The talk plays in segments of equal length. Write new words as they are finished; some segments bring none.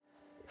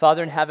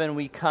Father in heaven,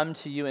 we come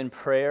to you in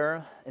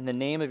prayer in the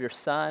name of your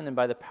Son and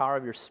by the power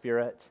of your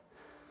Spirit.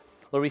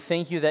 Lord, we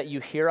thank you that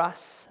you hear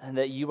us and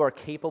that you are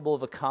capable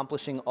of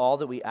accomplishing all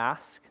that we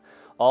ask,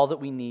 all that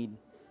we need.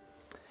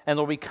 And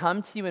Lord, we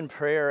come to you in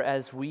prayer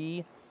as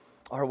we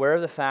are aware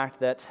of the fact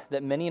that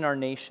many in our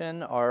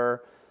nation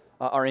are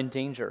in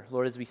danger.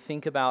 Lord, as we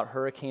think about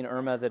Hurricane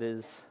Irma that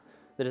is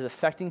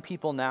affecting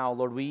people now,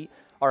 Lord,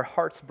 our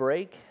hearts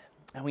break,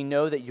 and we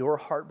know that your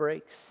heart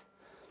breaks.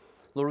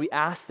 Lord, we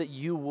ask that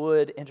you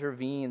would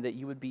intervene, that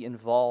you would be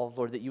involved,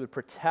 Lord, that you would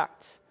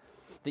protect,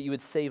 that you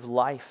would save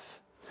life.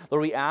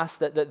 Lord, we ask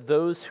that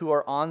those who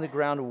are on the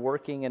ground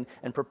working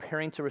and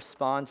preparing to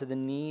respond to the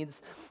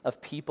needs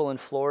of people in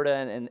Florida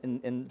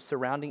and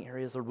surrounding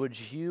areas, Lord, would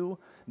you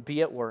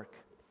be at work?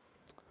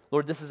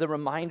 Lord, this is a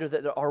reminder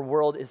that our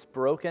world is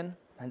broken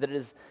and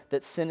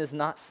that sin is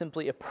not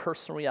simply a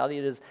personal reality,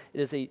 it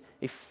is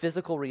a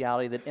physical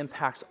reality that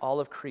impacts all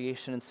of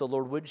creation. And so,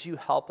 Lord, would you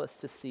help us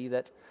to see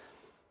that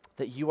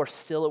you are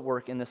still at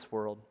work in this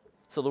world.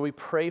 So, Lord, we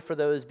pray for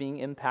those being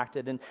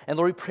impacted. And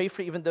Lord, we pray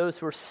for even those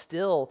who are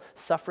still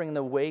suffering in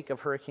the wake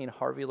of Hurricane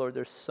Harvey. Lord,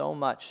 there's so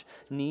much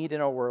need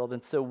in our world.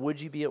 And so would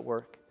you be at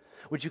work?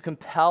 Would you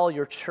compel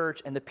your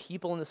church and the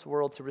people in this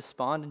world to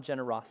respond in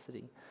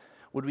generosity?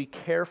 Would we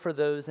care for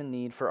those in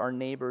need, for our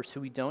neighbors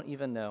who we don't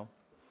even know?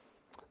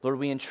 Lord,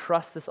 we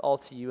entrust this all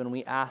to you, and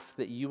we ask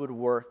that you would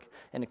work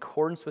in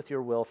accordance with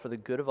your will for the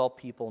good of all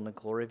people and the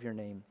glory of your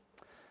name.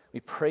 We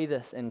pray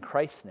this in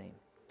Christ's name.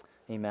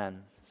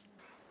 Amen.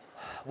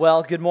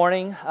 Well, good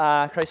morning,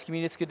 Christ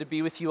Community. It's good to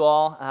be with you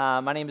all.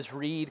 My name is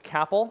Reed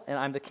Capel, and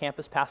I'm the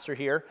campus pastor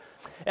here.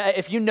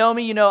 If you know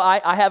me, you know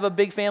I have a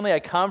big family. I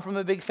come from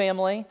a big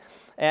family.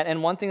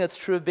 And one thing that's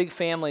true of big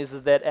families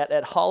is that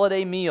at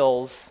holiday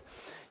meals,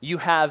 you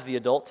have the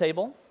adult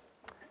table,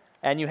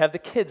 and you have the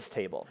kids'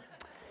 table.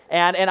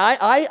 And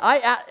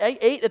I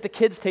ate at the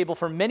kids' table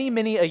for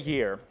many a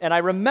year. And I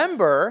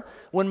remember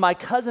when my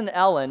cousin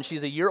Ellen,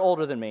 she's a year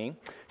older than me,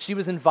 she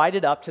was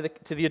invited up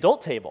to the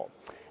adult table.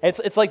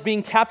 It's like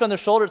being tapped on the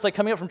shoulder. It's like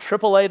coming up from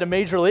AAA to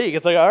Major League.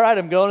 It's like, all right,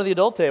 I'm going to the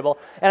adult table.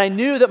 And I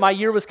knew that my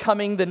year was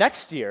coming the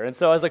next year. And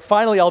so I was like,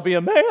 finally, I'll be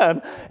a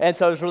man. And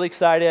so I was really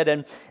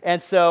excited.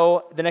 And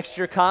so the next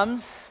year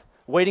comes,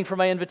 waiting for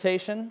my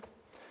invitation.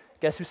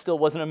 Guess who still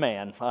wasn't a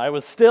man? I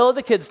was still at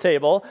the kids'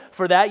 table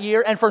for that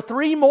year, and for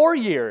 3 more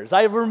years,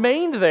 I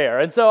remained there.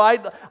 And so I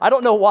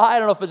don't know why. I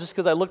don't know if it's just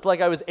because I looked like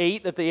I was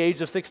 8 at the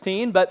age of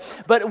 16, but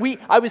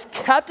I was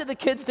kept at the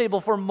kids' table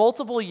for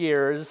multiple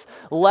years,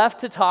 left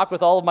to talk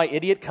with all of my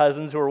idiot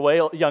cousins who were way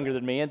younger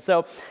than me. And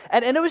so,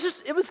 and it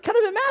was kind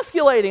of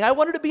emasculating. I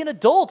wanted to be an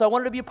adult. I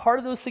wanted to be a part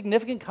of those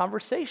significant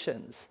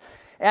conversations.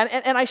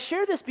 And I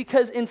share this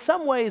because in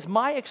some ways,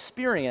 my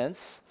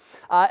experience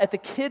at the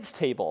kids'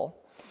 table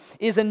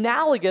is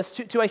analogous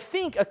to, I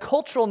think, a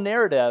cultural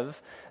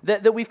narrative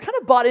that we've kind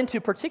of bought into,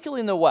 particularly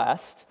in the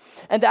West,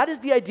 and that is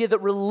the idea that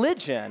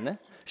religion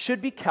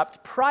should be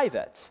kept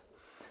private.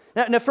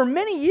 Now for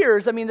many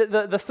years, I mean,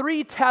 the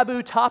 3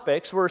 taboo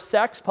topics were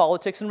sex,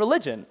 politics, and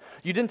religion.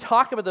 You didn't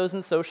talk about those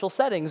in social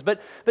settings,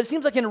 but it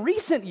seems like in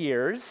recent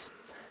years,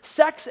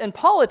 sex and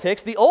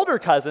politics, the older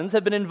cousins,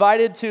 have been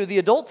invited to the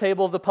adult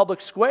table of the public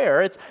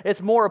square.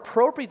 It's more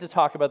appropriate to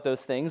talk about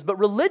those things, but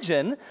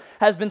religion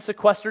has been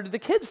sequestered to the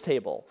kids'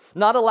 table,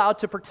 not allowed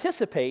to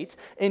participate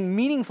in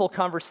meaningful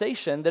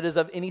conversation that is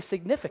of any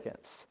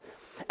significance.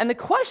 And the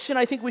question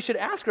I think we should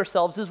ask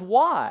ourselves is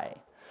why?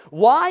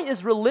 Why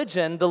is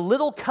religion, the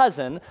little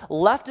cousin,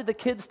 left at the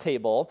kids'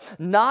 table,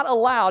 not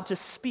allowed to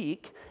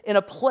speak in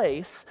a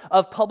place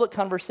of public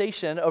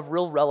conversation of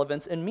real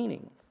relevance and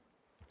meaning?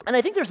 And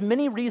I think there's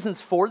many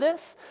reasons for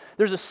this.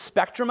 There's a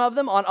spectrum of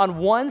them. On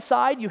one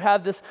side, you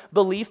have this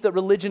belief that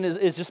religion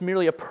is just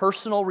merely a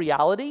personal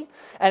reality,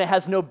 and it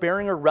has no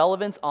bearing or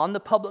relevance on the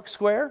public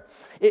square.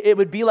 It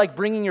would be like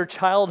bringing your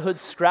childhood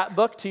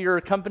scrapbook to your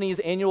company's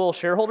annual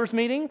shareholders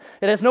meeting.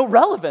 It has no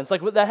relevance.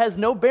 Like that has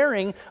no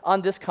bearing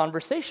on this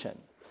conversation.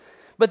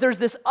 But there's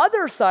this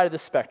other side of the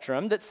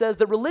spectrum that says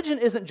that religion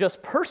isn't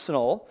just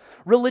personal,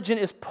 religion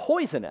is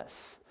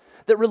poisonous.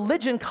 That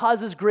religion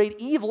causes great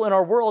evil in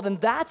our world, and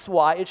that's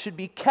why it should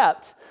be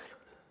kept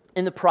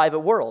in the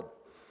private world.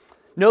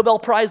 Nobel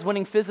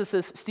Prize-winning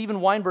physicist Steven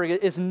Weinberg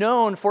is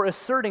known for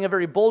asserting a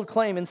very bold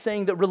claim in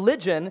saying that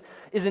religion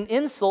is an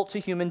insult to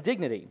human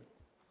dignity.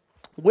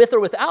 With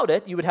or without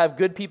it, you would have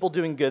good people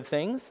doing good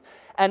things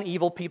and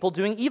evil people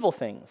doing evil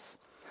things.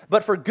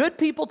 But for good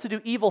people to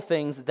do evil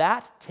things,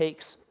 that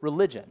takes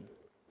religion.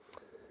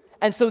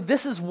 And so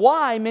this is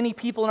why many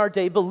people in our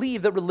day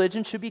believe that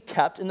religion should be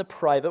kept in the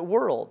private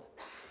world.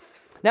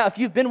 Now, if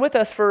you've been with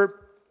us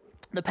for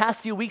the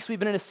past few weeks, we've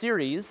been in a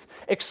series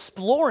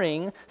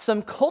exploring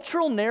some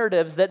cultural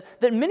narratives that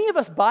many of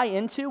us buy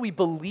into, we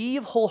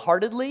believe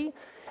wholeheartedly,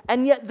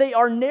 and yet they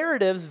are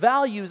narratives,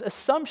 values,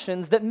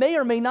 assumptions that may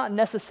or may not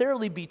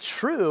necessarily be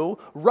true,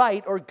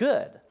 right, or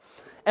good.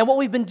 And what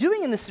we've been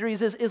doing in this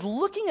series is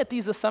looking at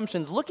these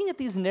assumptions, looking at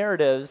these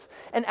narratives,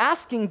 and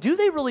asking, do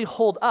they really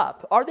hold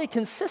up? Are they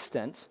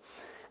consistent?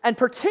 And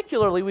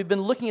particularly, we've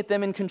been looking at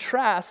them in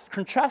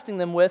contrasting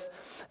them with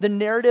the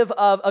narrative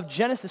of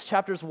Genesis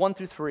chapters 1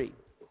 through 3.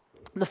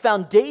 The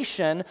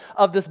foundation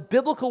of this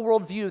biblical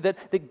worldview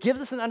that gives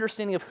us an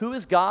understanding of who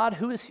is God,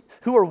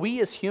 who are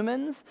we as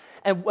humans,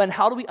 and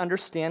how do we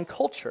understand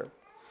culture.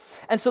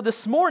 And so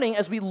this morning,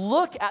 as we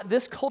look at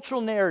this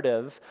cultural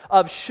narrative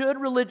of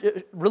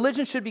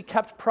religion should be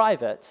kept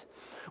private,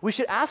 we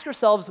should ask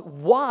ourselves,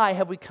 why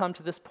have we come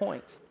to this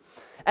point?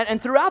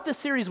 And throughout this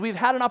series, we've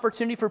had an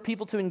opportunity for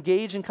people to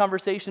engage in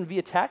conversation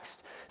via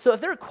text. So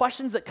if there are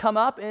questions that come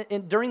up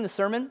during the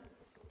sermon,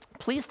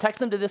 please text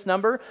them to this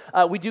number.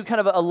 We do kind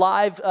of a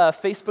live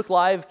Facebook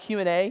Live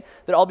Q&A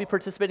that I'll be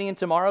participating in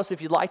tomorrow. So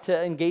if you'd like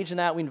to engage in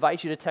that, we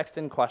invite you to text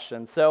in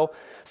questions. So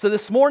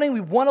this morning,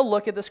 we want to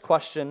look at this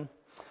question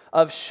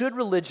of should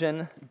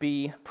religion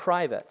be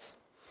private?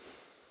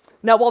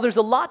 Now, while there's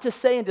a lot to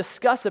say and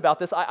discuss about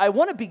this, I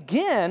want to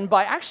begin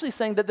by actually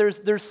saying that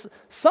there's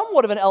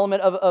somewhat of an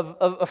element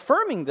of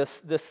affirming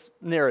this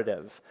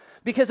narrative.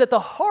 Because at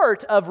the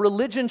heart of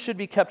religion should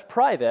be kept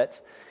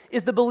private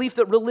is the belief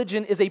that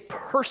religion is a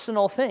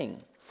personal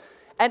thing.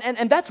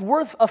 And that's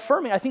worth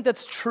affirming. I think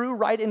that's true,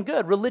 right, and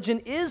good.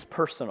 Religion is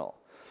personal.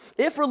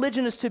 If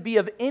religion is to be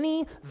of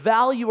any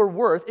value or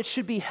worth, it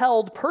should be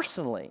held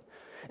personally.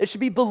 It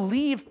should be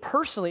believed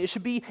personally. It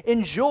should be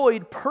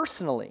enjoyed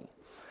personally.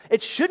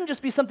 It shouldn't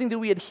just be something that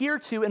we adhere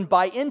to and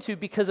buy into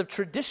because of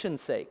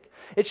tradition's sake.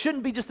 It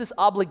shouldn't be just this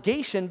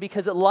obligation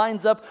because it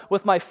lines up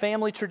with my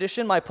family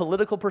tradition, my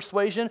political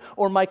persuasion,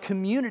 or my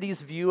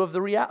community's view of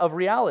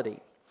reality.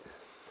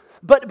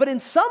 But in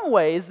some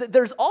ways,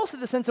 there's also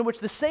the sense in which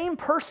the same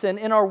person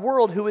in our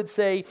world who would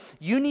say,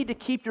 you need to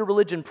keep your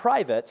religion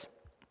private,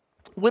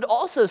 would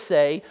also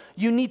say,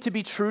 you need to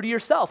be true to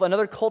yourself,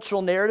 another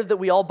cultural narrative that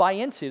we all buy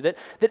into, that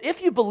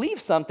if you believe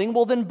something,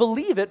 well, then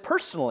believe it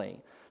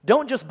personally.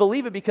 Don't just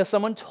believe it because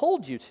someone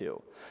told you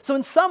to. So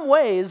in some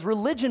ways,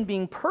 religion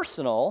being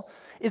personal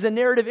is a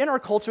narrative in our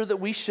culture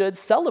that we should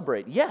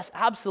celebrate. Yes,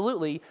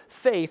 absolutely,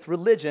 faith,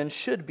 religion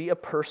should be a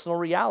personal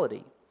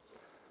reality.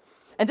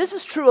 And this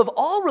is true of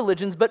all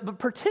religions, but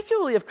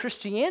particularly of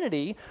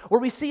Christianity,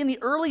 where we see in the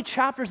early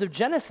chapters of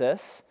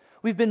Genesis,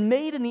 we've been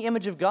made in the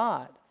image of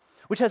God,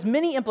 which has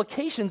many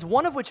implications,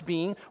 one of which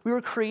being we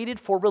were created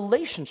for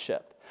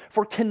relationship,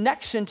 for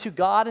connection to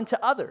God and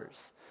to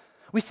others.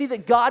 We see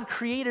that God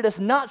created us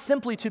not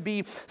simply to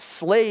be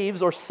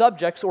slaves or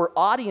subjects or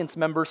audience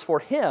members for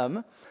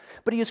Him,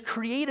 but He has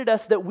created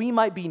us that we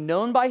might be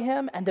known by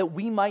Him and that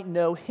we might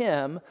know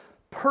Him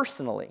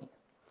personally.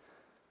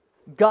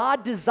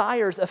 God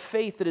desires a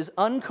faith that is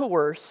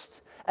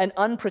uncoerced and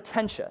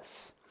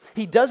unpretentious.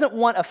 He doesn't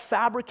want a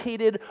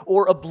fabricated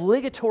or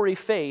obligatory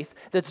faith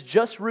that's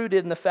just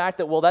rooted in the fact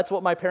that, well, that's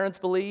what my parents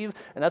believe,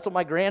 and that's what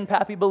my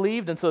grandpappy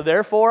believed, and so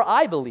therefore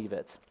I believe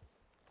it.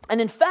 And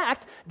in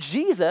fact,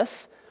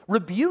 Jesus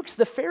rebukes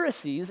the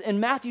Pharisees in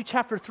Matthew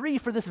chapter 3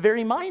 for this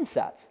very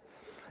mindset.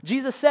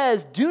 Jesus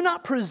says, do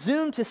not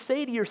presume to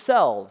say to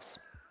yourselves,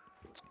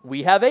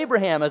 we have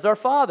Abraham as our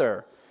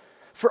father.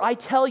 For I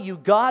tell you,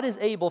 God is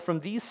able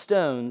from these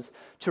stones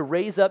to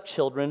raise up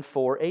children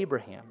for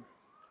Abraham.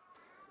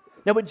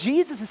 Now, what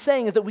Jesus is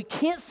saying is that we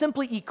can't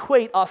simply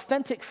equate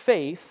authentic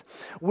faith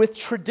with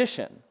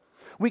tradition.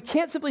 We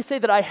can't simply say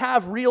that I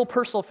have real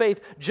personal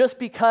faith just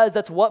because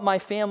that's what my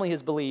family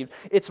has believed.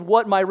 It's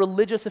what my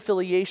religious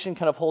affiliation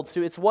kind of holds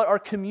to. It's what our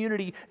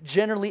community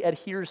generally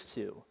adheres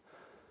to.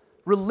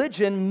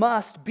 Religion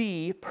must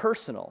be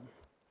personal.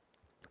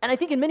 And I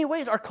think in many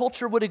ways our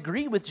culture would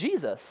agree with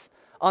Jesus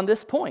on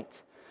this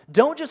point.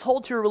 Don't just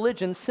hold to your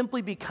religion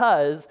simply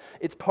because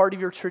it's part of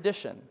your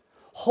tradition.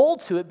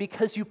 Hold to it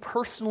because you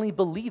personally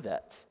believe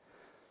it.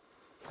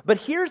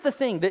 But here's the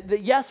thing,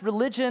 that yes,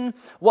 religion,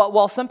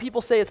 while some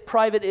people say it's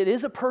private, it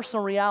is a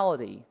personal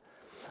reality.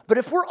 But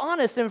if we're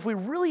honest and if we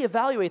really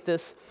evaluate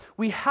this,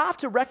 we have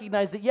to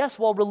recognize that yes,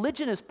 while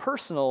religion is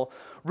personal,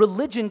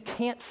 religion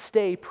can't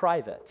stay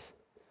private.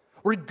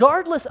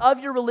 Regardless of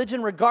your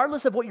religion,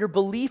 regardless of what your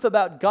belief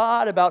about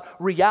God, about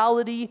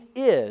reality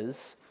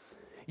is,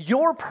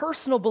 your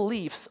personal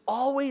beliefs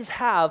always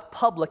have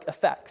public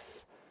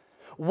effects.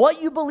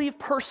 What you believe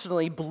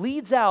personally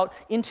bleeds out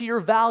into your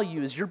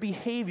values, your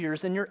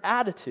behaviors, and your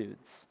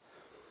attitudes.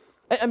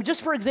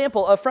 Just for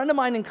example, a friend of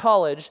mine in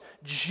college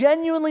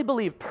genuinely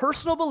believed,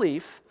 personal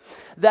belief,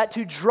 that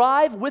to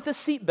drive with a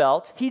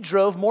seatbelt, he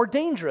drove more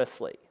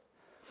dangerously.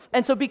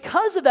 And so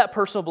because of that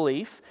personal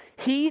belief,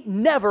 he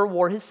never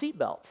wore his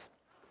seatbelt.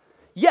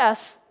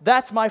 Yes,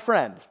 that's my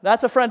friend.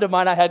 That's a friend of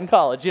mine I had in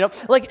college.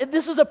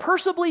 This was a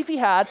personal belief he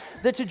had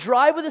that to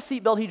drive with a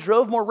seatbelt, he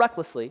drove more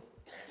recklessly.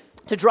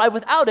 To drive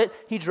without it,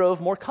 he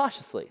drove more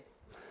cautiously.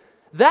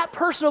 That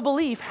personal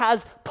belief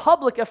has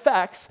public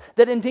effects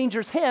that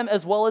endangers him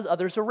as well as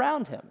others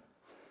around him.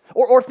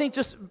 Or think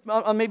just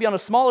maybe on a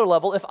smaller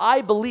level, if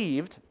I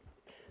believed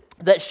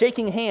that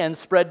shaking hands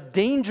spread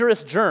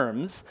dangerous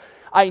germs,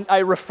 I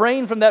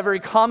refrain from that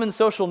very common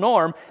social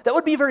norm, that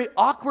would be a very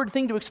awkward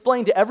thing to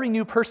explain to every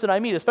new person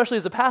I meet, especially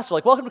as a pastor,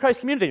 like, welcome to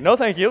Christ Community. No,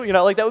 thank you.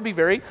 That would be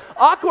very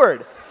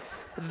awkward.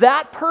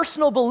 That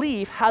personal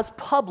belief has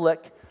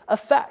public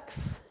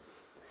effects.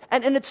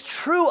 And it's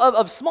true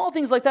of small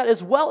things like that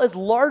as well as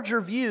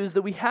larger views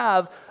that we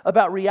have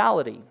about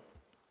reality.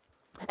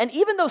 And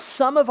even though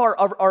some of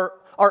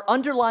our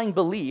underlying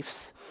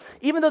beliefs,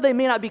 even though they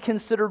may not be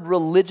considered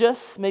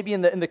religious, maybe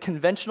in the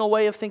conventional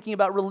way of thinking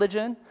about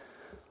religion,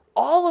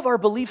 all of our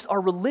beliefs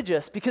are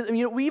religious because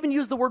we even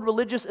use the word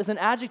religious as an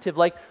adjective,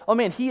 like, oh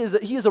man, he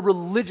is a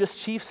religious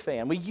Chiefs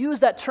fan. We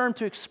use that term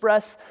to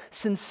express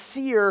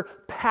sincere,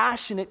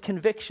 passionate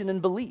conviction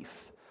and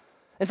belief.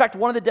 In fact,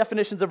 one of the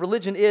definitions of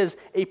religion is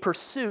a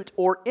pursuit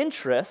or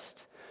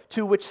interest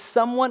to which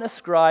someone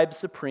ascribes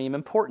supreme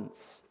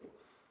importance.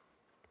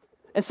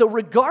 And so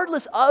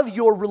regardless of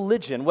your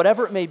religion,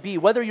 whatever it may be,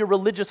 whether you're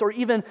religious or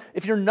even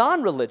if you're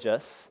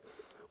non-religious,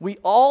 we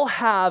all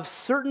have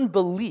certain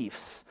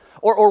beliefs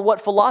or what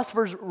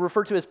philosophers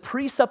refer to as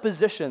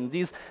presuppositions,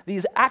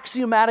 these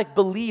axiomatic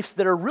beliefs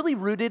that are really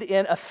rooted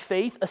in a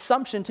faith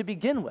assumption to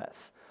begin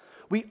with.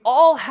 We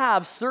all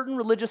have certain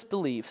religious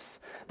beliefs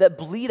that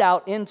bleed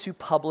out into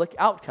public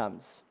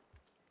outcomes.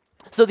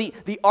 So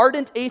the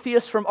ardent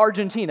atheist from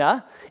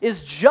Argentina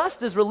is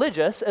just as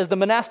religious as the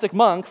monastic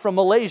monk from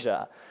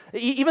Malaysia.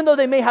 Even though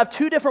they may have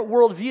two different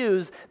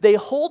worldviews, they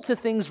hold to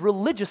things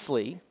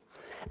religiously,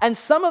 and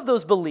some of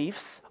those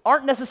beliefs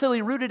aren't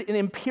necessarily rooted in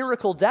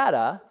empirical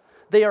data.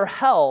 They are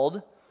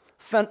held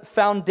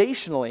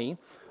foundationally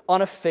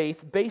on a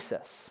faith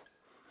basis.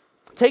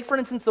 Take, for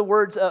instance, the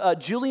words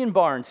Julian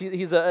Barnes.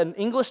 He's an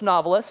English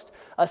novelist,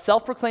 a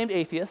self-proclaimed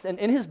atheist, and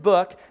in his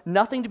book,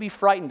 Nothing to be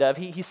Frightened of,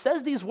 he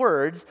says these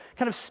words,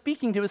 kind of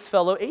speaking to his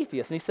fellow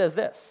atheists, and he says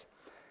this: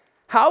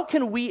 how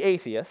can we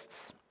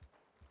atheists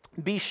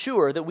be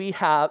sure that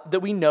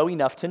we know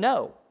enough to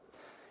know?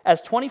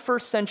 As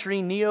 21st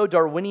century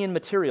neo-Darwinian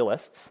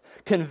materialists,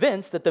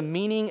 convinced that the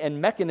meaning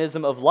and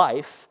mechanism of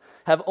life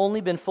have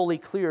only been fully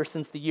clear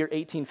since the year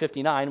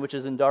 1859, which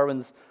is when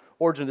Darwin's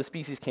Origin of the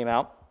Species came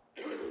out,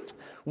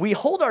 we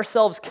hold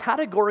ourselves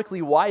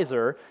categorically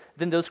wiser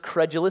than those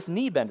credulous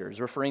knee-benders,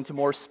 referring to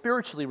more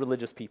spiritually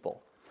religious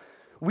people.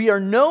 We are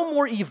no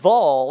more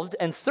evolved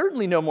and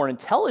certainly no more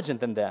intelligent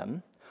than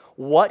them.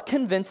 What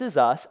convinces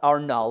us our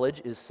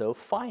knowledge is so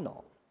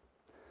final?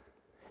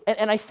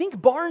 And I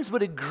think Barnes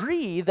would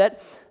agree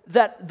that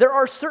there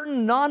are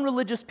certain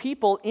non-religious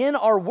people in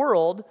our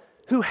world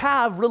who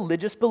have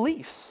religious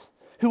beliefs,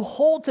 who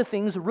hold to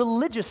things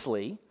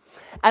religiously,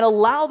 and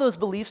allow those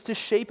beliefs to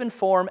shape and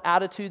form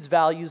attitudes,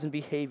 values, and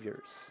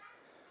behaviors.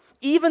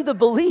 Even the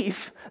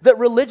belief that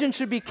religion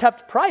should be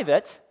kept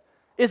private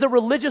is a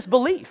religious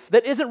belief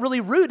that isn't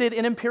really rooted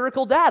in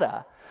empirical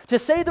data. To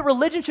say that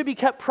religion should be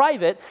kept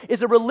private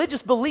is a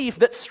religious belief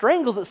that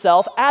strangles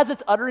itself as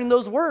it's uttering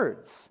those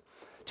words.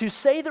 To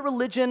say that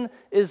religion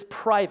is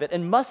private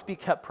and must be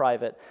kept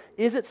private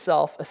is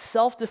itself a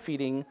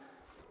self-defeating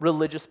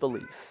religious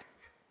belief.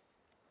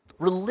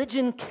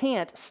 Religion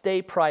can't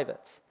stay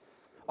private.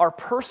 Our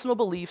personal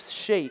beliefs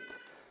shape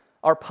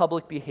our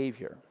public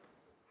behavior.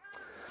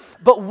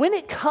 But when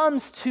it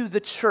comes to the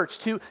church,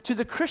 to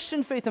the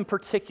Christian faith in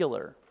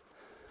particular,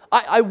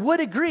 I would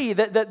agree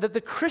that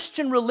the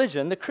Christian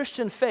religion, the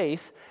Christian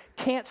faith,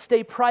 can't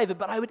stay private,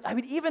 but I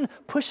would even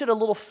push it a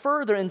little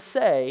further and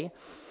say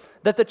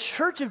that the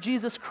Church of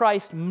Jesus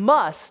Christ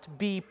must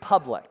be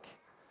public.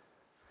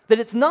 That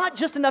it's not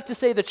just enough to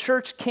say the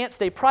church can't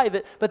stay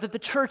private, but that the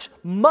church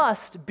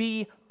must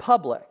be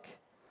public.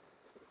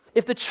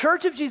 If the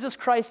Church of Jesus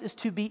Christ is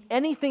to be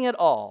anything at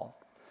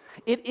all,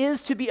 it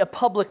is to be a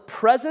public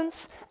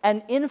presence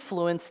and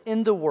influence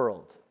in the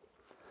world.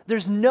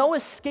 There's no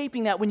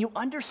escaping that when you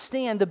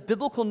understand the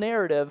biblical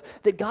narrative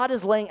that God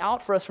is laying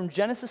out for us from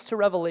Genesis to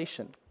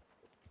Revelation.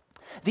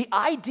 The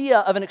idea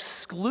of an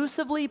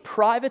exclusively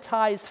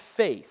privatized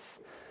faith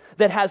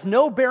that has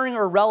no bearing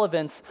or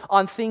relevance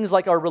on things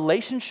like our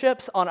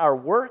relationships, on our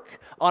work,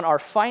 on our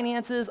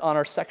finances, on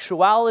our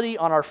sexuality,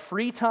 on our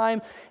free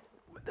time.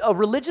 A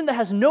religion that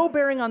has no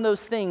bearing on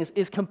those things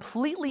is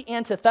completely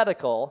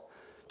antithetical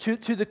to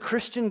the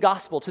Christian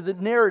gospel, to the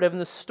narrative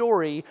and the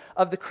story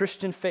of the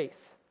Christian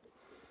faith.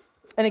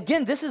 And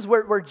again, this is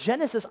where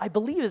Genesis, I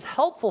believe, is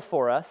helpful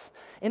for us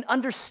in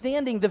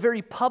understanding the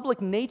very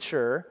public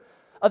nature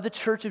of the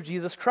Church of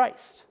Jesus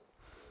Christ.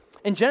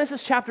 In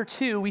Genesis chapter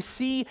 2, we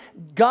see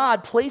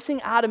God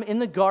placing Adam in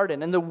the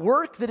garden, and the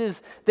work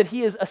that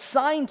he is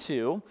assigned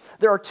to,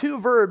 there are two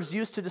verbs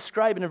used to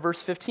describe it in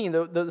verse 15.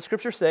 The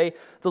scriptures say,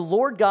 the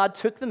Lord God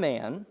took the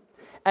man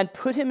and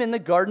put him in the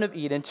Garden of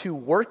Eden to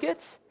work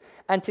it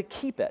and to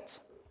keep it.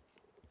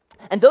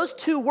 And those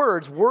two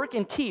words, work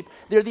and keep,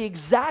 they're the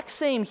exact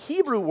same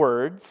Hebrew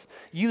words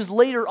used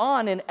later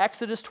on in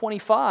Exodus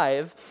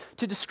 25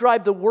 to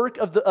describe the work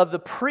of the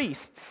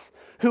priests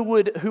who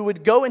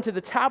would go into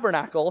the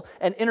tabernacle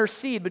and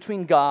intercede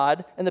between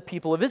God and the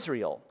people of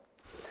Israel.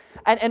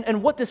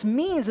 And what this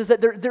means is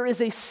that there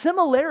is a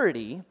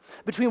similarity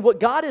between what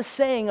God is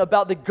saying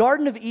about the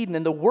Garden of Eden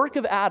and the work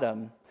of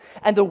Adam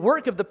and the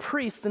work of the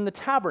priests in the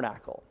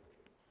tabernacle.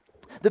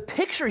 The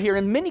picture here,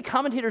 and many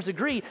commentators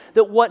agree,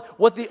 that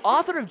what the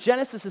author of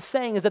Genesis is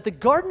saying is that the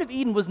Garden of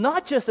Eden was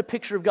not just a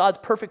picture of God's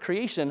perfect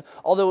creation,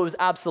 although it was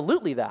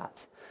absolutely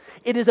that.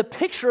 It is a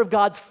picture of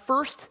God's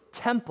first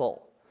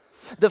temple,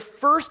 the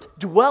first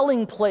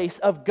dwelling place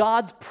of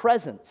God's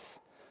presence.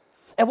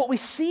 And what we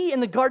see in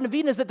the Garden of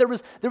Eden is that there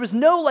was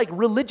no like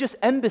religious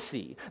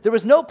embassy. There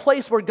was no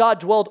place where God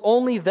dwelled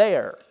only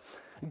there.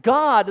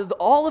 God,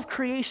 all of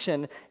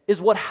creation, is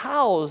what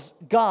housed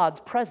God's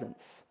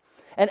presence.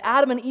 And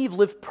Adam and Eve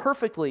lived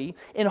perfectly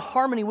in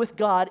harmony with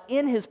God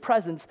in his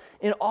presence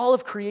in all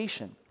of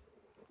creation.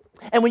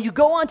 And when you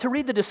go on to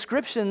read the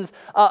descriptions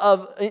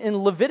in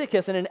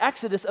Leviticus and in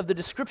Exodus of the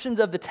descriptions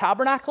of the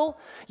tabernacle,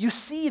 you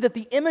see that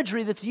the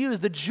imagery that's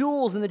used, the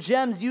jewels and the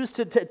gems used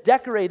to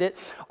decorate it,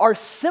 are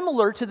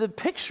similar to the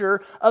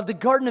picture of the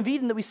Garden of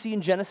Eden that we see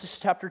in Genesis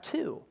chapter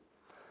 2.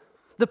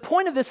 The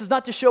point of this is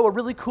not to show a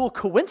really cool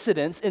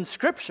coincidence in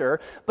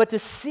Scripture, but to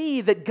see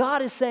that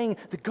God is saying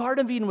the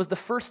Garden of Eden was the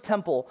first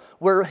temple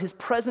where his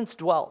presence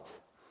dwelt.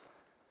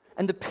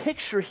 And the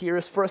picture here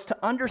is for us to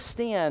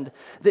understand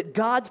that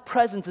God's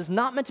presence is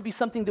not meant to be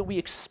something that we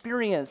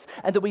experience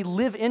and that we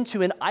live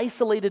into in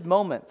isolated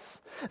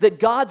moments. That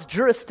God's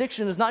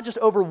jurisdiction is not just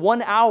over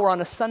 1 hour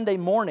on a Sunday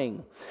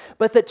morning,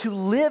 but that to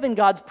live in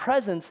God's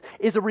presence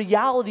is a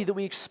reality that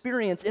we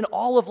experience in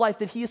all of life,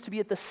 that he is to be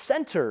at the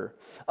center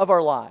of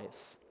our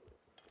lives.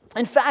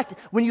 In fact,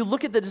 when you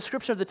look at the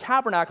description of the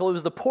tabernacle, it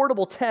was the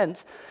portable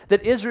tent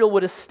that Israel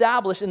would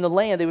establish in the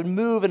land. They would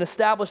move and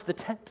establish the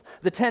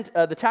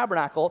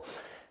tabernacle.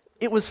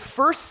 It was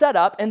first set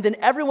up, and then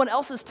everyone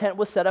else's tent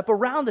was set up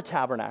around the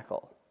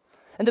tabernacle.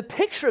 And the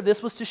picture of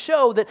this was to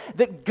show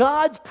that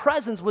God's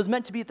presence was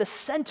meant to be at the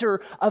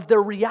center of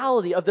their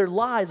reality, of their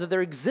lives, of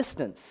their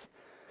existence.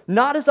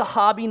 Not as a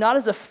hobby, not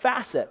as a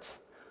facet.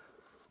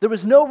 There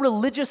was no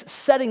religious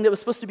setting that was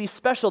supposed to be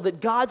special,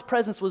 that God's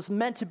presence was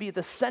meant to be at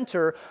the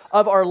center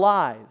of our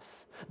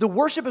lives. The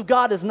worship of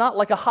God is not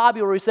like a hobby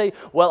where we say,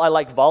 well, I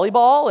like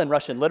volleyball and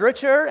Russian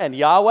literature and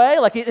Yahweh.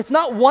 Like, it's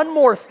not one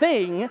more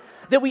thing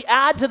that we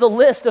add to the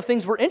list of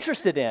things we're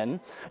interested in.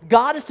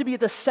 God is to be at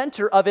the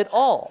center of it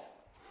all.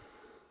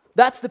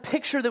 That's the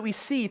picture that we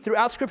see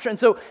throughout Scripture. And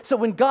so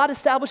when God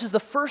establishes the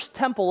first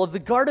temple of the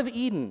Garden of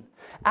Eden,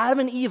 Adam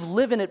and Eve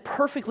live in it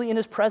perfectly in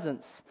his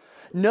presence.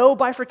 No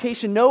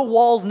bifurcation, no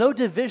walls, no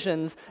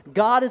divisions.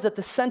 God is at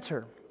the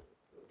center.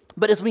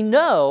 But as we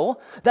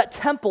know, that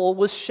temple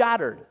was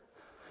shattered.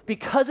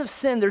 Because of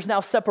sin, there's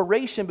now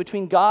separation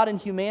between God and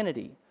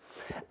humanity.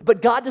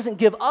 But God doesn't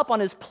give up on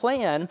his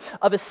plan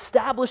of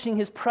establishing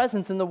his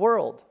presence in the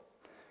world.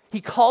 He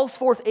calls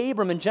forth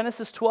Abram in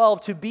Genesis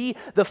 12 to be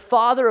the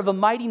father of a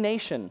mighty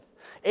nation.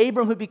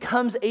 Abram, who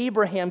becomes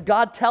Abraham,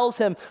 God tells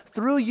him,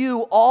 through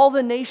you, all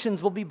the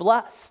nations will be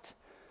blessed.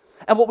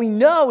 And what we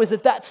know is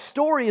that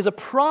story is a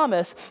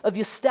promise of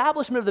the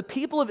establishment of the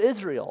people of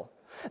Israel,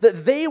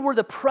 that they were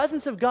the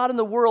presence of God in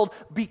the world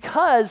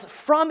because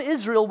from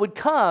Israel would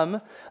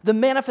come the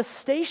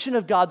manifestation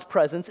of God's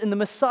presence in the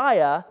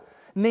Messiah,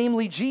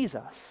 namely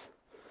Jesus.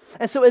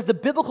 And so as the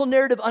biblical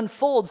narrative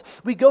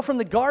unfolds, we go from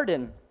the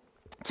garden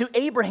to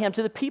Abraham,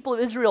 to the people of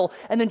Israel,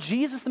 and then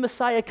Jesus the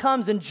Messiah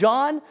comes. In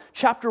John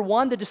chapter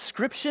 1, the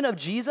description of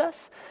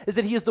Jesus is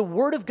that he is the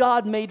Word of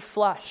God made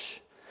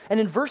flesh. And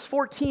in verse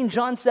 14,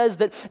 John says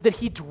that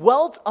he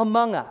dwelt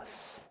among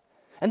us.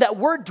 And that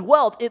word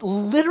dwelt, it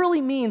literally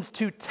means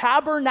to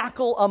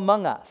tabernacle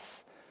among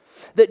us.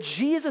 That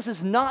Jesus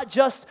is not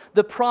just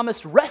the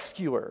promised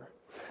rescuer,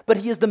 but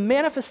he is the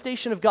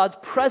manifestation of God's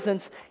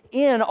presence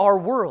in our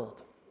world.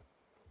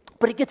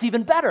 But it gets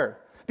even better.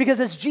 Because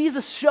as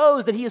Jesus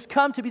shows that he has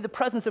come to be the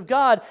presence of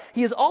God,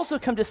 he has also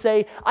come to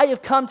say, I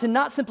have come to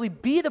not simply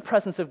be the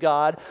presence of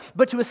God,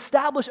 but to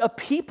establish a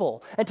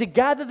people and to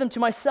gather them to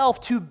myself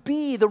to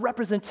be the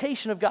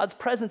representation of God's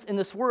presence in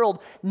this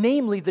world,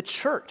 namely the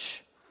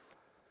church.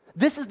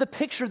 This is the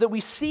picture that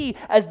we see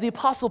as the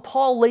Apostle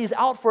Paul lays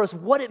out for us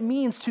what it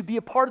means to be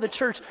a part of the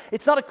church.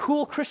 It's not a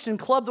cool Christian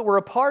club that we're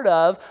a part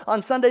of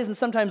on Sundays and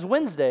sometimes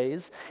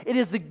Wednesdays. It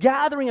is the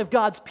gathering of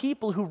God's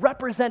people who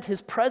represent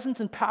his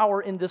presence and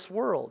power in this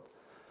world.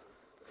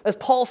 As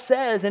Paul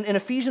says in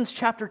Ephesians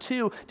chapter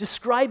 2,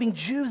 describing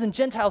Jews and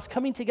Gentiles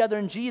coming together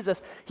in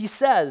Jesus, he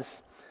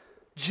says,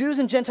 Jews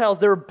and Gentiles,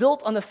 they were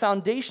built on the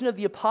foundation of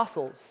the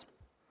apostles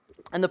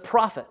and the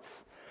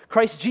prophets,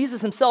 Christ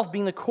Jesus himself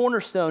being the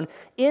cornerstone,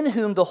 in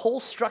whom the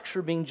whole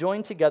structure being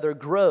joined together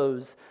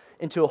grows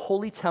into a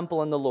holy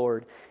temple in the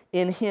Lord.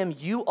 In him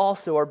you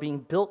also are being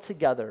built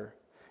together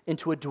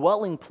into a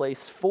dwelling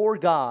place for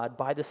God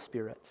by the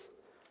Spirit.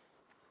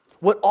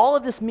 What all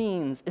of this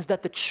means is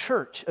that the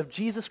church of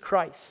Jesus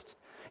Christ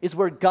is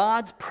where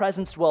God's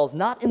presence dwells,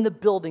 not in the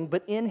building,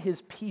 but in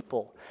his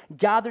people,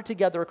 gathered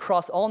together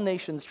across all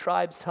nations,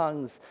 tribes,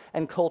 tongues,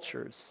 and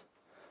cultures.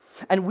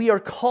 And we are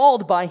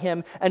called by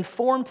him and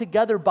formed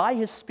together by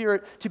his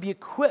Spirit to be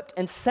equipped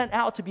and sent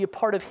out to be a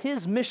part of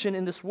his mission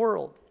in this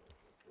world.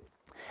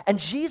 And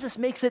Jesus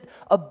makes it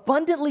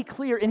abundantly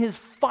clear in his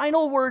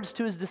final words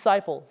to his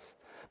disciples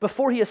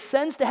before he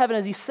ascends to heaven,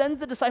 as he sends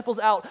the disciples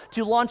out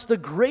to launch the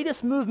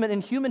greatest movement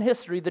in human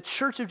history, the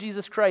Church of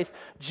Jesus Christ.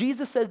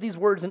 Jesus says these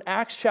words in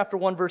Acts chapter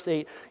 1, verse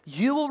 8,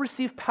 "You will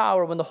receive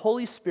power when the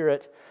Holy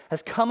Spirit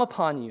has come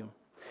upon you,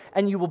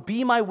 and you will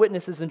be my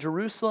witnesses in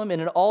Jerusalem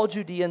and in all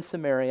Judea and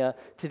Samaria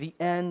to the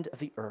end of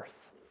the earth.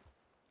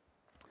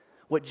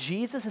 What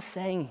Jesus is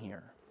saying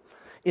here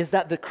is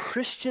that the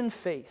Christian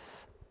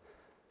faith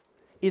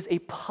is a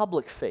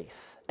public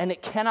faith, and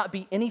it cannot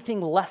be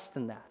anything less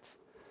than that.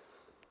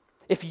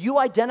 If you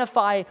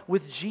identify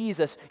with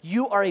Jesus,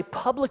 you are a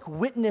public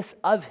witness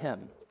of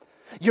him.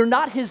 You're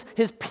not his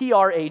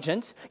PR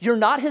agent. You're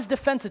not his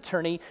defense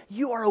attorney.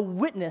 You are a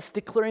witness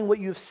declaring what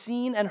you have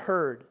seen and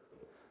heard.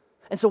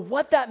 And so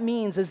what that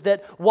means is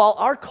that while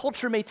our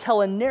culture may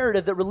tell a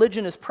narrative that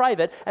religion is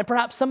private, and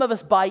perhaps some of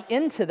us buy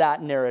into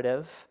that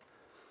narrative,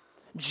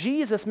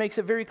 Jesus makes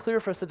it very clear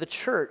for us that the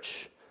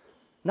church,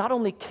 not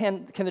only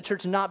can the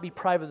church not be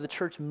private, the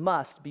church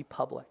must be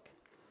public.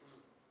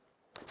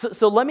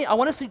 So I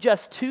want to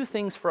suggest two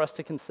things for us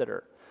to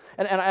consider.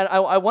 And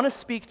I want to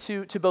speak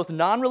to both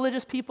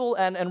non-religious people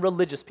and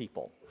religious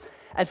people.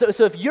 And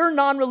so if you're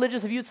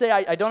non-religious, if you'd say,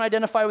 I don't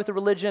identify with a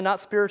religion, not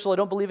spiritual, I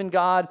don't believe in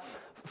God,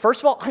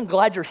 first of all, I'm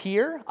glad you're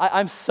here.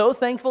 I'm so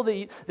thankful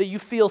that you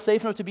feel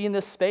safe enough to be in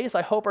this space.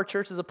 I hope our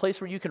church is a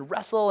place where you can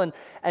wrestle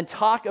and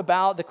talk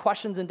about the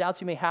questions and doubts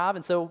you may have.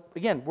 And so,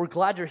 again, we're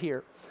glad you're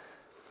here.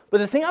 But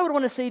the thing I would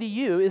want to say to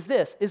you is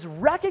this, is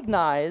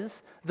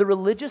recognize the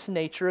religious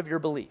nature of your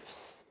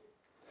beliefs.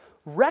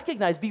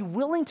 Be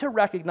willing to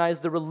recognize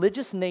the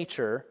religious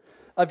nature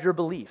of your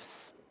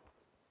beliefs.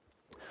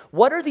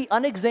 What are the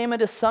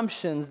unexamined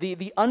assumptions,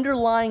 the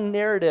underlying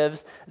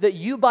narratives that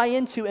you buy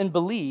into and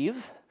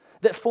believe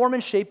that form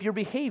and shape your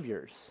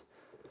behaviors?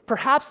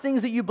 Perhaps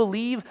things that you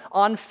believe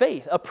on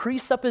faith, a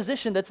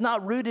presupposition that's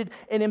not rooted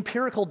in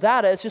empirical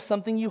data, it's just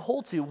something you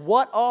hold to.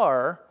 What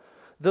are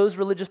those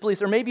religious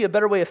beliefs? Or maybe a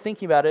better way of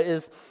thinking about it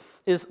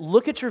is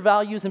look at your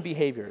values and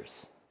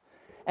behaviors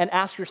and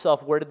ask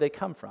yourself, where did they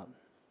come from?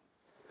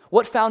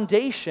 What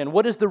foundation,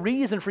 what is the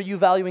reason for you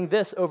valuing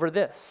this over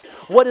this?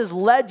 What has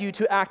led you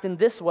to act in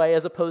this way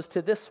as opposed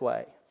to this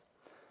way?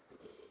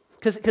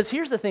 Because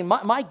here's the thing,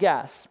 my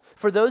guess,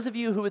 for those of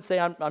you who would say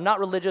I'm not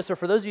religious, or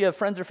for those of you who have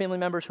friends or family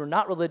members who are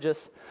not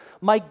religious,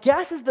 my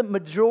guess is the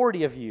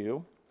majority of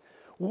you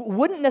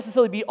wouldn't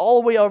necessarily be all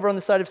the way over on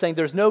the side of saying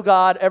there's no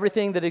God,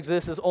 everything that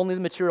exists is only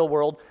the material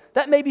world.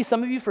 That may be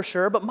some of you for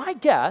sure, but my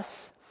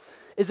guess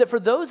is that for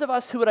those of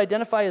us who would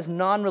identify as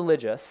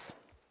non-religious,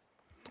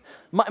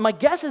 my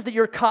guess is that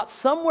you're caught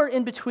somewhere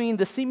in between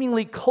the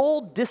seemingly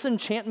cold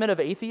disenchantment of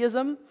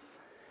atheism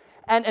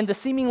and the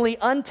seemingly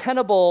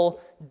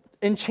untenable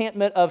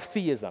enchantment of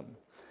theism.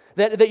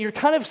 That you're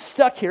kind of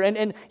stuck here,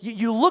 and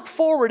you look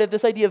forward at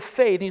this idea of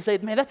faith, and you say,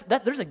 man,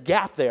 there's a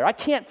gap there. I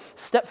can't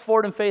step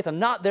forward in faith. I'm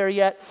not there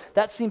yet.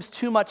 That seems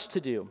too much to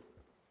do.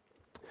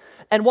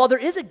 And while there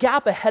is a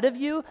gap ahead of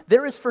you,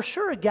 there is for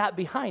sure a gap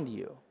behind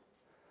you.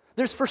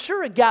 There's for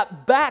sure a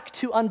gap back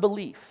to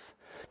unbelief,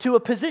 to a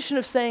position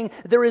of saying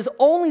there is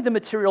only the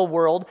material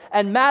world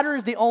and matter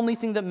is the only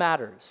thing that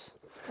matters.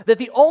 That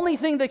the only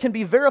thing that can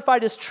be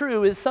verified as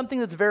true is something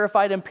that's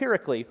verified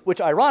empirically, which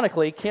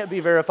ironically can't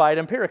be verified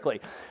empirically.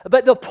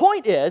 But the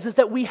point is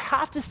that we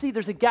have to see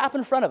there's a gap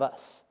in front of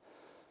us,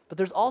 but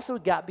there's also a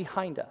gap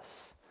behind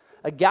us,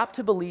 a gap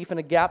to belief and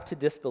a gap to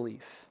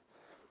disbelief.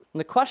 And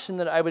the question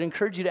that I would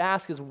encourage you to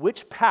ask is,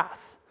 which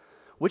path,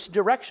 which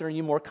direction are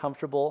you more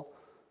comfortable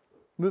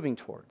moving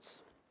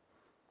towards?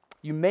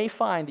 You may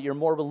find that you're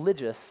more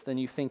religious than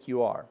you think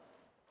you are.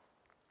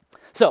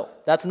 So,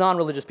 that's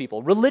non-religious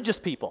people. Religious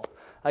people,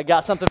 I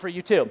got something for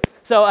you too.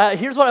 So,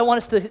 here's what I want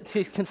us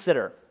to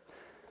consider.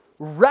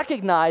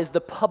 Recognize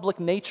the public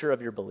nature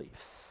of your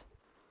beliefs.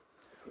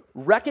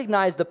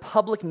 Recognize the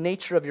public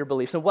nature of your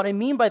beliefs. And what I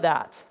mean by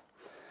that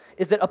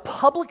is that a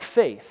public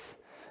faith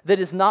that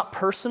is not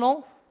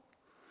personal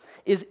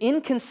is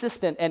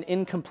inconsistent and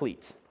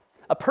incomplete.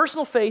 A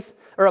personal faith,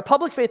 or a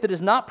public faith that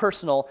is not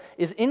personal,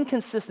 is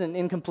inconsistent and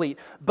incomplete.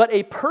 But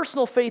a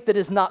personal faith that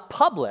is not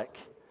public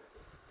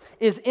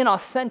is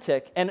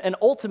inauthentic and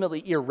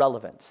ultimately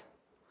irrelevant.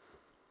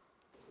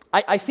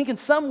 I think in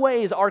some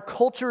ways our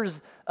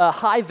culture's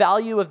high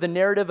value of the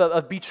narrative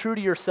of be true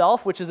to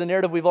yourself, which is a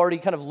narrative we've already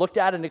kind of looked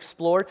at and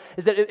explored,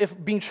 is that if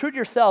being true to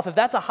yourself, if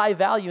that's a high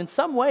value, in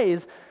some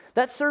ways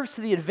that serves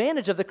to the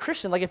advantage of the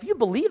Christian. Like if you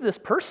believe this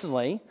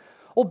personally,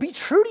 well, be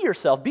true to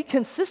yourself. Be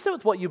consistent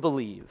with what you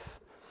believe.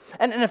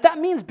 And if that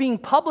means being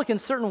public in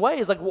certain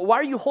ways, like why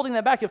are you holding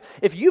that back?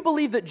 If you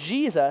believe that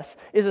Jesus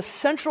is a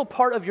central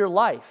part of your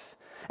life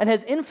and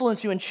has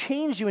influenced you and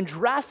changed you and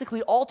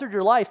drastically altered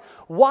your life,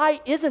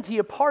 why isn't he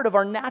a part of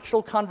our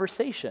natural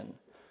conversation?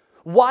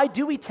 Why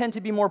do we tend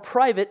to be more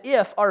private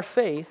if our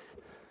faith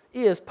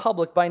is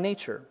public by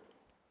nature?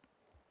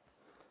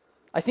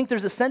 I think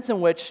there's a sense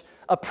in which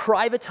a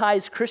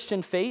privatized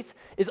Christian faith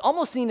is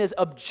almost seen as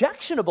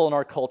objectionable in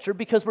our culture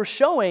because we're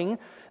showing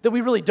that we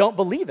really don't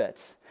believe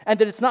it and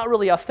that it's not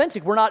really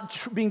authentic. We're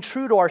not being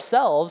true to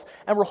ourselves,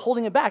 and we're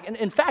holding it back. And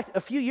in fact,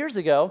 a few years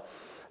ago,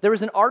 there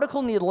was an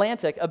article in The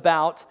Atlantic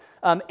about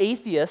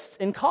atheists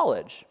in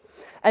college.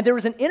 And there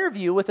was an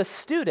interview with a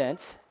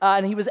student,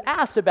 and he was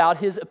asked about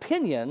his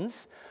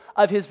opinions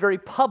of his very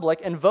public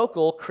and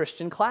vocal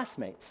Christian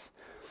classmates.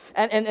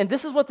 And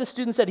this is what the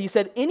student said. He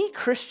said, any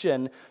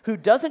Christian who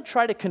doesn't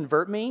try to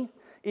convert me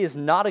is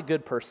not a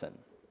good person.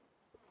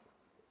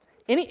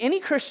 Any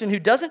Christian who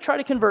doesn't try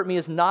to convert me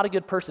is not a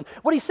good person.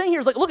 What he's saying here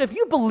is like, look, if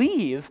you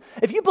believe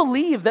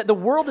that the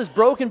world is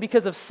broken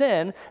because of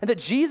sin and that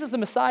Jesus the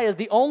Messiah is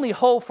the only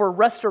hope for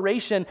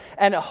restoration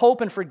and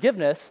hope and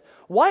forgiveness,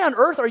 why on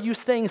earth are you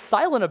staying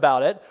silent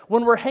about it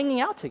when we're hanging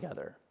out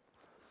together?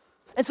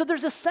 And so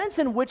there's a sense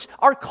in which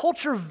our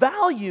culture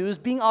values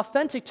being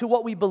authentic to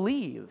what we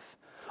believe.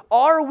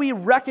 Are we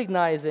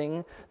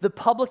recognizing the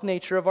public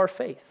nature of our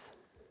faith?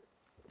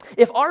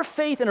 If our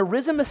faith in a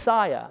risen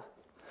Messiah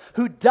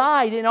who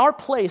died in our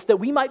place that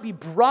we might be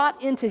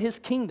brought into his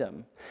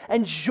kingdom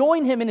and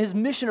join him in his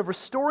mission of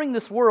restoring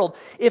this world,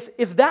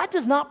 if that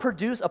does not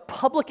produce a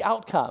public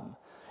outcome,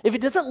 if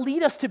it doesn't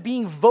lead us to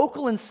being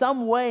vocal in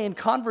some way in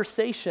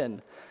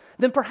conversation,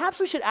 then perhaps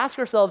we should ask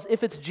ourselves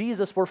if it's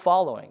Jesus we're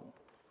following.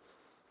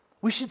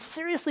 We should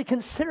seriously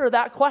consider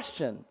that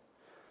question.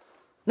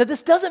 Now,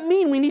 this doesn't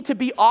mean we need to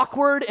be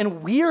awkward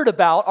and weird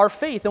about our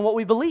faith and what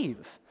we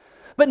believe,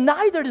 but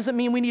neither does it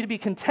mean we need to be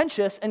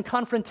contentious and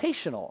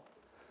confrontational.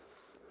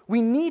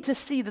 We need to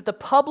see that the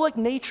public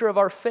nature of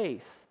our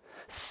faith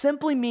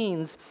simply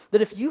means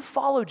that if you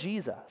follow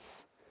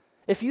Jesus,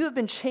 if you have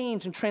been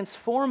changed and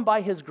transformed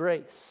by his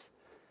grace,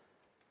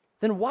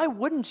 then why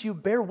wouldn't you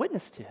bear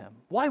witness to him?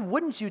 Why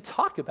wouldn't you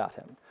talk about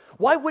him?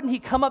 Why wouldn't he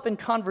come up in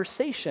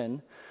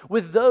conversation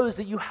with those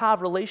that you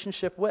have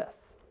relationship with?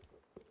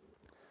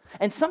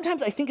 And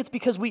sometimes I think it's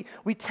because we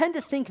tend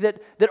to think that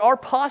our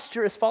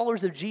posture as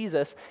followers of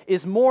Jesus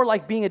is more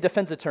like being a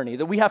defense attorney,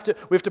 that we have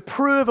to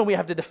prove and we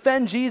have to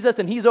defend Jesus,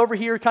 and he's over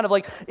here kind of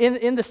like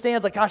in the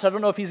stands like, gosh, I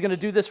don't know if he's going to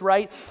do this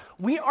right.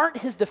 We aren't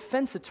his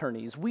defense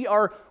attorneys. We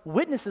are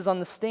witnesses on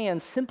the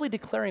stand simply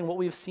declaring what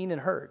we've seen and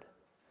heard.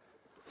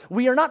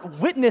 We are not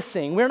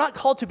witnessing. We are not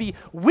called to be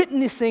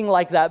witnessing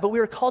like that, but we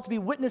are called to be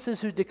witnesses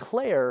who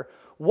declare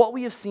what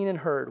we have seen and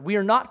heard. We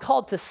are not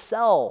called to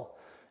sell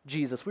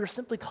Jesus. We are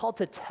simply called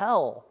to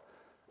tell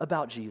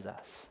about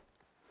Jesus.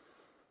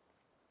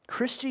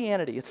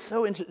 Christianity, it's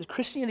so interesting.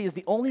 Christianity is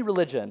the only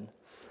religion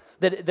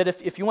that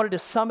if you wanted to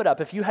sum it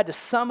up, if you had to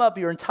sum up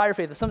your entire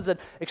faith, if someone said,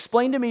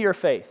 explain to me your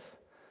faith,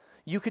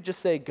 you could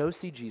just say, go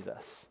see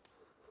Jesus.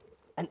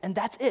 And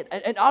that's it.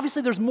 And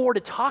obviously there's more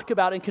to talk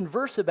about and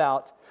converse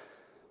about,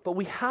 but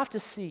we have to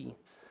see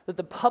that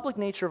the public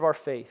nature of our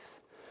faith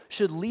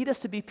should lead us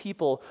to be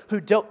people who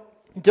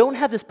don't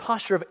have this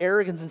posture of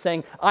arrogance and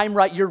saying, I'm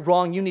right, you're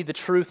wrong, you need the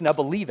truth, now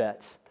believe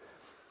it.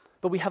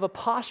 But we have a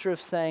posture of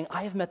saying,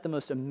 I have met the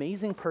most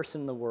amazing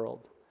person in the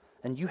world,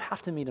 and you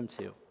have to meet him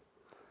too.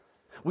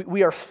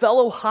 We are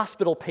fellow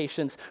hospital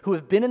patients who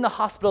have been in the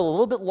hospital a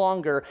little bit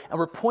longer, and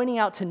we're pointing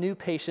out to new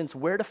patients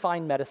where to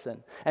find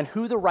medicine and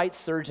who the right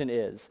surgeon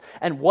is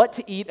and what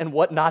to eat and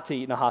what not to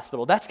eat in a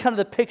hospital. That's kind of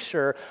the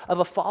picture of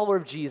a follower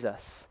of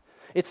Jesus.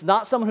 It's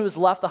not someone who has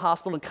left the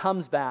hospital and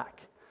comes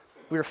back.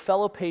 We are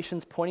fellow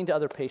patients pointing to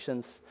other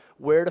patients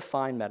where to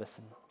find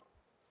medicine.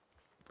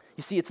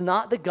 You see, it's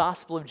not the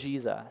gospel of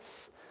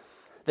Jesus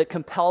that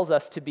compels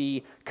us to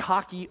be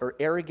cocky or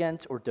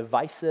arrogant or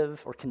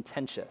divisive or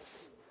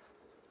contentious.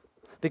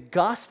 The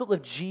gospel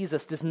of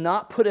Jesus does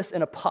not put us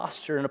in a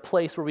posture, in a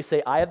place where we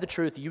say, I have the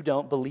truth, you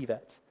don't believe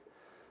it.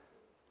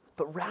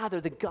 But rather,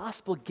 the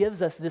gospel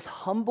gives us this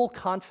humble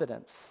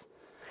confidence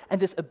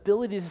and this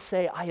ability to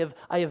say,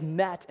 I have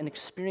met and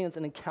experienced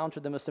and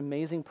encountered the most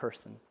amazing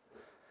person,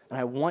 and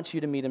I want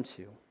you to meet him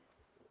too.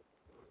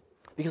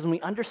 Because when we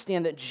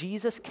understand that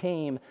Jesus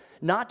came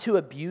not to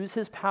abuse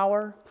his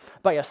power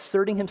by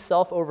asserting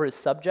himself over his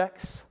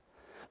subjects,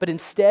 but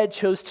instead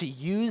chose to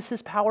use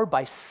his power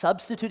by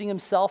substituting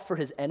himself for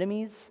his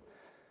enemies,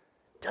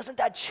 doesn't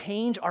that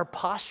change our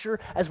posture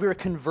as we are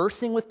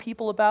conversing with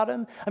people about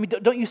him? I mean,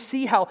 don't you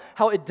see how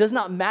it does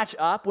not match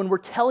up when we're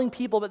telling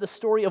people about the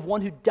story of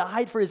one who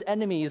died for his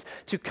enemies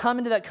to come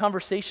into that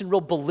conversation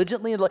real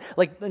belligerently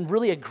and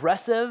really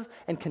aggressive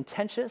and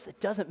contentious? It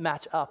doesn't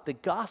match up. The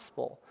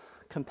gospel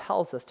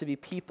compels us to be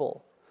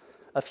people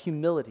of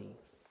humility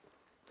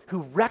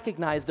who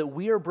recognize that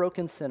we are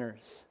broken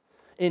sinners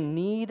in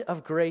need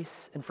of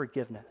grace and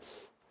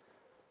forgiveness.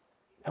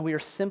 And we are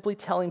simply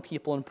telling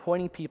people and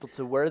pointing people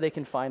to where they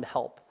can find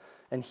help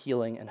and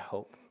healing and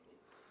hope.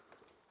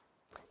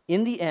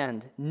 In the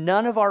end,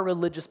 none of our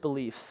religious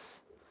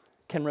beliefs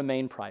can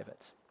remain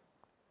private.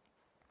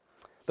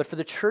 But for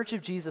the Church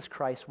of Jesus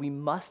Christ, we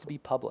must be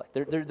public.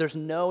 There's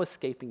no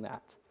escaping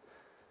that.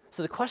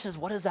 So the question is,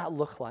 what does that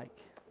look like?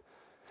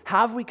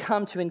 Have we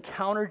come to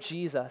encounter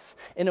Jesus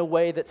in a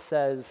way that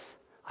says,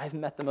 I've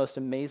met the most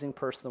amazing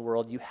person in the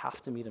world, you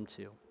have to meet him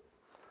too?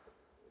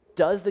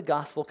 Does the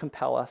gospel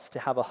compel us to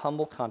have a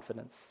humble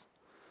confidence?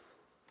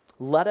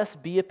 Let us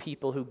be a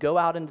people who go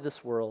out into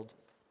this world,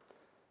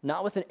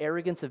 not with an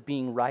arrogance of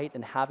being right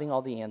and having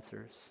all the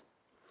answers,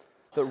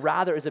 but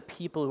rather as a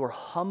people who are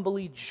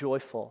humbly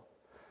joyful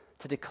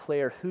to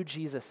declare who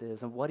Jesus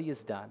is and what he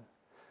has done,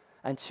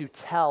 and to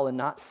tell and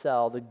not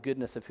sell the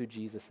goodness of who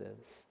Jesus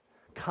is.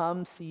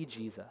 Come see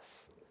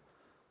Jesus.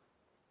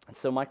 And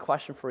so my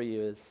question for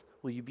you is,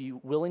 will you be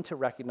willing to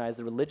recognize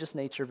the religious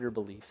nature of your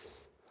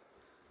beliefs?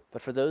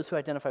 But for those who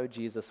identify with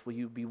Jesus, will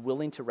you be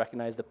willing to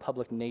recognize the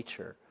public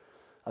nature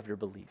of your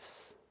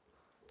beliefs?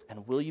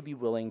 And will you be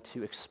willing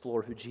to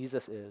explore who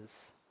Jesus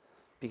is?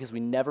 Because we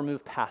never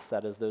move past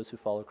that as those who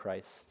follow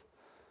Christ.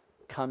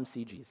 Come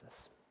see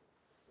Jesus.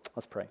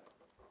 Let's pray.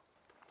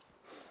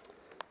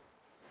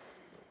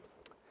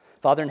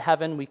 Father in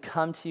heaven, we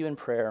come to you in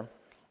prayer,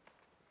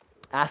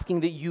 asking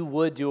that you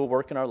would do a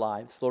work in our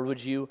lives. Lord,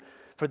 would you,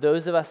 for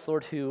those of us,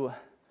 Lord, who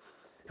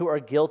are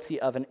guilty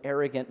of an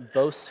arrogant,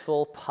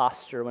 boastful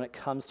posture when it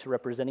comes to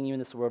representing you in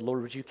this world,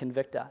 Lord, would you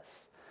convict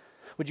us?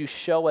 Would you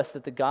show us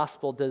that the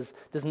gospel does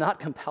not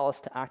compel us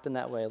to act in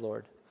that way,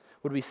 Lord?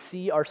 Would we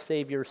see our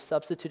Savior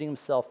substituting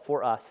himself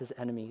for us, his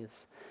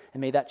enemies?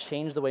 And may that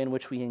change the way in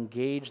which we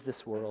engage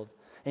this world,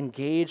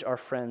 engage our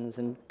friends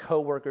and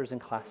co-workers and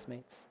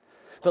classmates.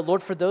 But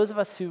Lord, for those of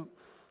us who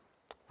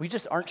we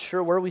just aren't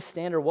sure where we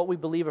stand or what we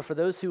believe, or for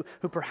those who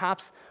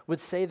perhaps would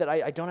say that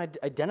I don't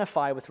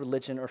identify with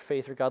religion or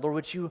faith or God, Lord,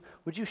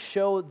 would you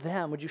show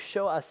them, would you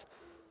show us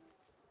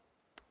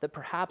that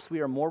perhaps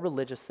we are more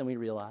religious than we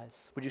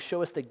realize? Would you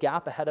show us the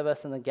gap ahead of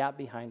us and the gap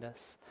behind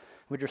us?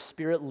 Would your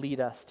Spirit lead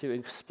us to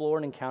explore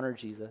and encounter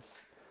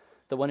Jesus,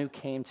 the one who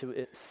came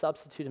to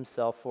substitute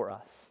himself for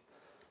us?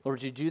 Lord,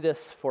 would you do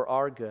this for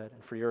our good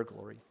and for your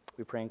glory?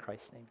 We pray in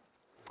Christ's name.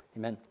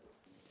 Amen.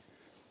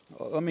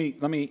 Let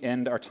me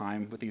end our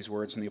time with these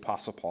words from the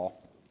Apostle Paul.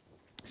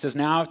 He says,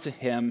 "Now to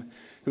him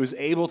who is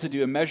able to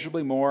do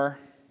immeasurably more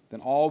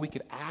than all we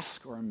could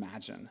ask or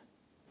imagine,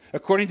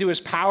 according to his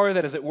power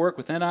that is at work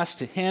within us,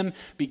 to him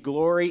be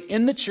glory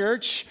in the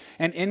church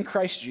and in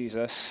Christ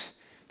Jesus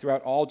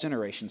throughout all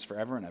generations,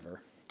 forever and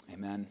ever.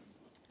 Amen."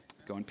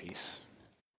 Go in peace.